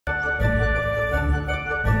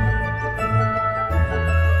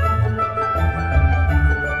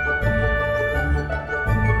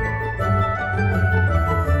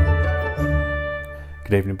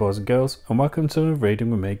Good evening, boys and girls, and welcome to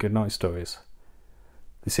Reading with me Goodnight Stories.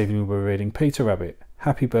 This evening we're reading Peter Rabbit,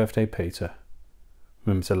 Happy Birthday Peter.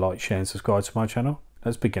 Remember to like, share and subscribe to my channel.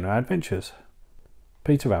 Let's begin our adventures.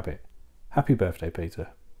 Peter Rabbit, Happy Birthday Peter.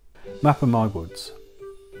 Map of my woods.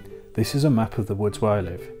 This is a map of the woods where I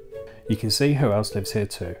live. You can see who else lives here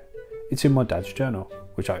too. It's in my dad's journal,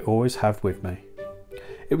 which I always have with me.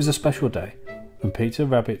 It was a special day, and Peter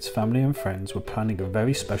Rabbit's family and friends were planning a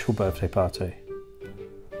very special birthday party.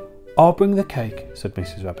 "I'll bring the cake," said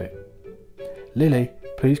Mrs. Rabbit. "Lily,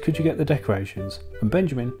 please could you get the decorations? And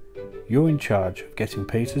Benjamin, you're in charge of getting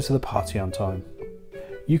Peter to the party on time."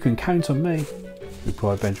 "You can count on me,"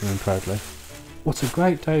 replied Benjamin proudly. "What a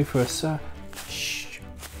great day for us, sir." "Shh,"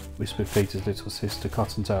 whispered Peter's little sister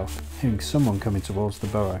Cottontail, hearing someone coming towards the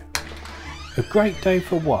burrow. "A great day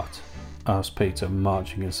for what?" asked Peter,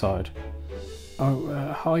 marching aside.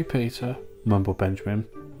 "Oh, hi Peter," mumbled Benjamin.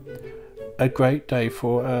 "A great day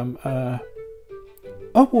for,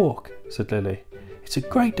 a walk," said Lily. "It's a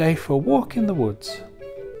great day for a walk in the woods."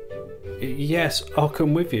 "Yes, I'll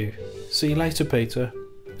come with you. See you later, Peter,"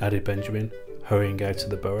 added Benjamin, hurrying out of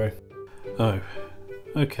the burrow. "Oh,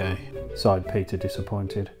 okay," sighed Peter,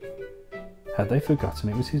 disappointed. Had they forgotten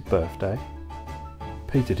it was his birthday?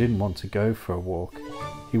 Peter didn't want to go for a walk.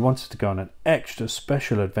 He wanted to go on an extra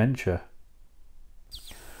special adventure.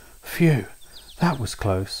 "Phew, that was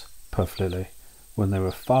close," puffed Lily, when they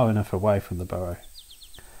were far enough away from the burrow.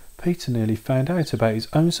 "Peter nearly found out about his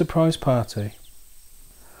own surprise party."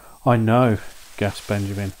 "I know," gasped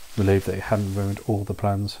Benjamin, relieved that he hadn't ruined all the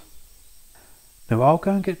plans. "Now I'll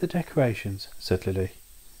go and get the decorations," said Lily.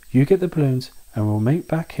 "You get the balloons and we'll meet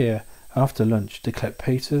back here after lunch to collect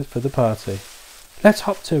Peter for the party. Let's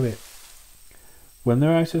hop to it." When they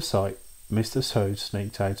were out of sight, Mr. Toad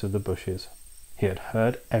sneaked out of the bushes. He had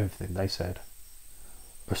heard everything they said.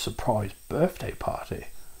 "A surprise birthday party?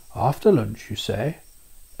 After lunch, you say?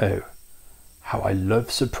 Oh, how I love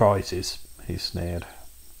surprises," he sneered.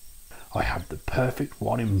 "I have the perfect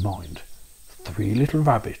one in mind. 3 little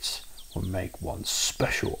rabbits will make one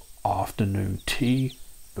special afternoon tea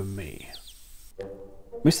for me."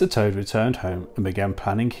 Mr. Toad returned home and began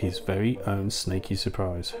planning his very own sneaky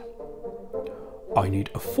surprise. "I need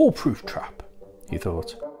a foolproof trap," he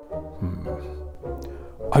thought.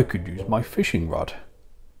 I could use my fishing rod.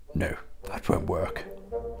 No, that won't work.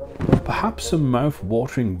 Perhaps some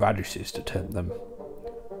mouth-watering radishes to tempt them.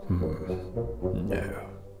 No.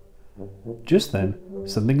 Just then,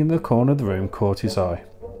 something in the corner of the room caught his eye.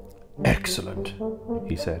 "Excellent,"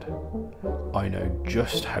 he said. "I know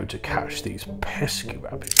just how to catch these pesky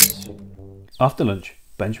rabbits." After lunch,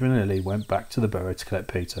 Benjamin and Lily went back to the burrow to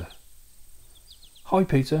collect Peter. "Hi,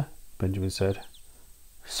 Peter," Benjamin said.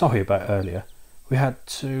 "Sorry about earlier. We had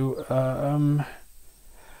to,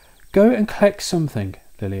 Go and collect something,"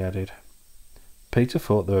 Lily added. Peter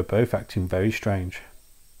thought they were both acting very strange.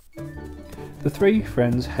 The 3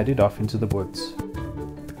 friends headed off into the woods.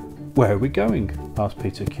 "Where are we going?" asked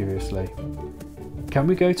Peter curiously. "Can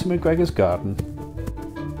we go to McGregor's garden?"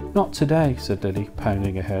 "Not today," said Lily,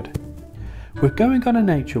 pounding ahead. "We're going on a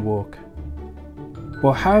nature walk."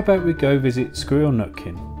 "Well, how about we go visit Squirrel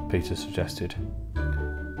Nutkin?" Peter suggested.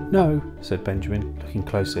 "No," said Benjamin, looking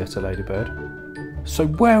closely at a ladybird. "So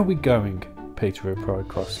where are we going?" Peter replied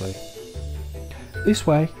crossly. "This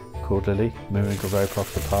way," called Lily, moving a rope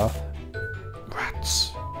off the path.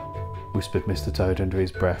 "Rats," whispered Mr. Toad under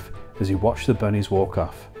his breath as he watched the bunnies walk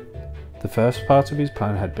off. The first part of his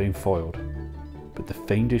plan had been foiled, but the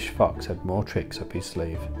fiendish fox had more tricks up his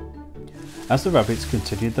sleeve. As the rabbits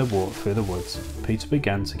continued their walk through the woods, Peter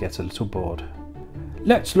began to get a little bored.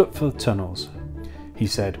 "Let's look for the tunnels," he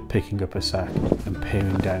said, picking up a sack and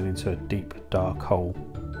peering down into a deep, dark hole.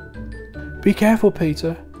 "Be careful,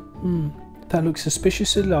 Peter. That looks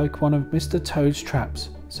suspiciously like one of Mr. Toad's traps,"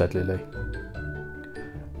 said Lily.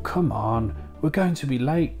 "Come on, we're going to be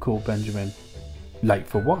late," called Benjamin. "Late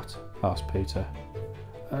for what?" asked Peter.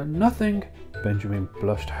 Nothing," Benjamin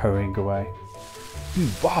blushed, hurrying away. "You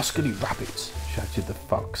rascally rabbits," shouted the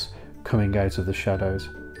fox, coming out of the shadows.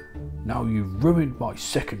 "Now you've ruined my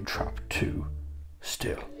second trap too.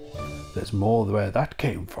 Still, there's more where that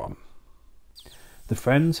came from." The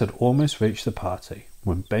friends had almost reached the party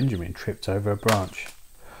when Benjamin tripped over a branch.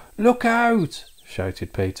 "Look out!"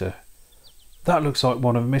 shouted Peter. "That looks like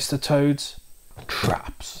one of Mr. Toad's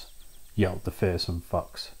traps," yelled the fearsome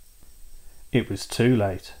fox. It was too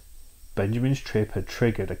late. Benjamin's trip had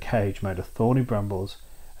triggered a cage made of thorny brambles,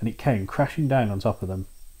 and it came crashing down on top of them.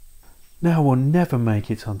 "Now we'll never make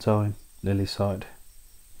it on time," Lily sighed.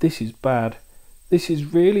 "This is bad. This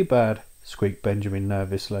is really bad," squeaked Benjamin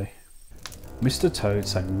nervously. Mr. Toad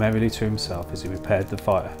sang merrily to himself as he prepared the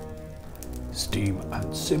fire. Steam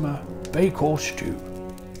and simmer, bake or stew.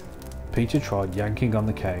 Peter tried yanking on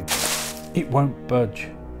the cane. It won't budge.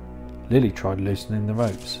 Lily tried loosening the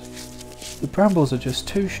ropes. The brambles are just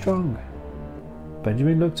too strong.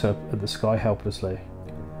 Benjamin looked up at the sky helplessly.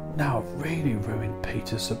 Now I've really ruined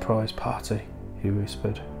Peter's surprise party, he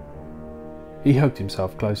whispered. He hugged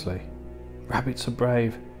himself closely. Rabbits are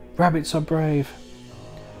brave, rabbits are brave.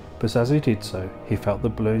 But as he did so, he felt the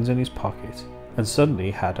balloons in his pocket and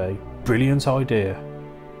suddenly had a brilliant idea.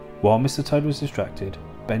 While Mr. Toad was distracted,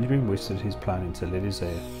 Benjamin whispered his plan into Lily's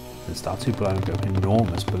ear and started blowing up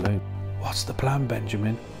enormous balloons. What's the plan,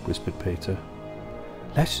 Benjamin? Whispered Peter.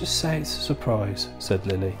 Let's just say it's a surprise, said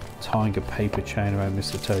Lily, tying a paper chain around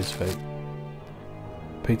Mr. Toad's feet.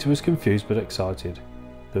 Peter was confused but excited.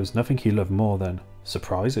 There was nothing he loved more than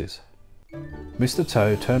surprises. Mr.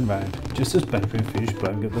 Toad turned round just as Benjamin finished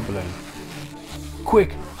blowing up the balloon.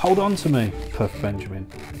 Quick, hold on to me, puffed Benjamin.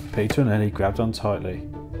 Peter and Lily grabbed on tightly.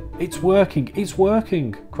 It's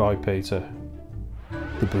working, cried Peter.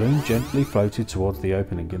 The balloon gently floated towards the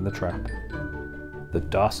opening in the trap. The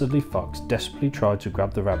dastardly fox desperately tried to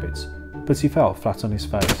grab the rabbits, but he fell flat on his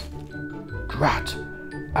face. Drat!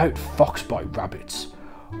 Outfoxed by rabbits!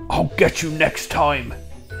 I'll get you next time!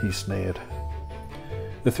 He sneered.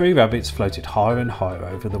 The three rabbits floated higher and higher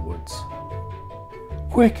over the woods.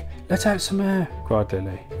 Quick, let out some air, cried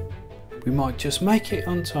Lily. We might just make it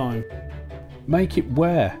on time. Make it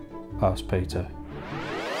where? Asked Peter.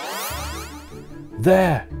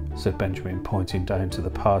 There, said Benjamin, pointing down to the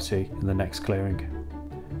party in the next clearing.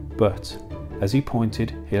 But as he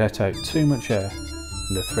pointed, he let out too much air,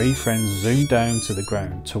 and the three friends zoomed down to the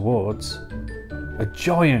ground towards a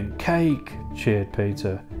giant cake, cheered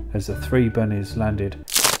Peter as the three bunnies landed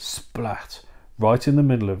splat right in the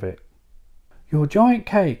middle of it. Your giant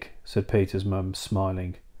cake, said Peter's mum,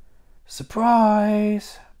 smiling.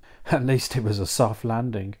 Surprise! At least it was a soft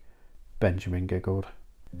landing, Benjamin giggled.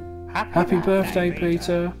 Happy birthday,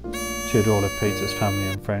 Peter, cheered all of Peter's family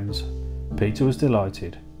and friends. Peter was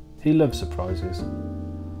delighted. He loved surprises.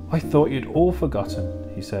 I thought you'd all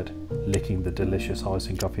forgotten, he said, licking the delicious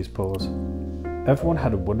icing off his paws. Everyone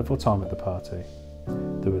had a wonderful time at the party.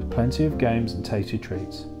 There was plenty of games and tasty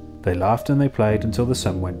treats. They laughed and they played until the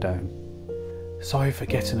sun went down. Sorry for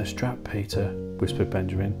getting us trapped, Peter, whispered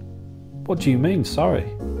Benjamin. What do you mean, sorry?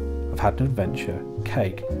 I've had an adventure,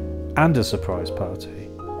 cake, and a surprise party,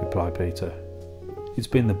 replied Peter. It's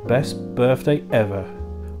been the best birthday ever.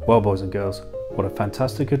 Well, boys and girls, what a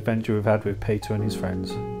fantastic adventure we've had with Peter and his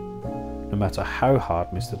friends. No matter how hard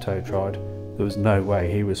Mr. Toad tried, there was no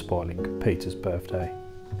way he was spoiling Peter's birthday.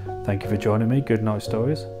 Thank you for joining me, Good Night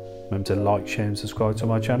Stories. Remember to like, share and subscribe to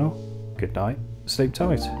my channel. Good night, sleep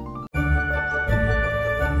tight.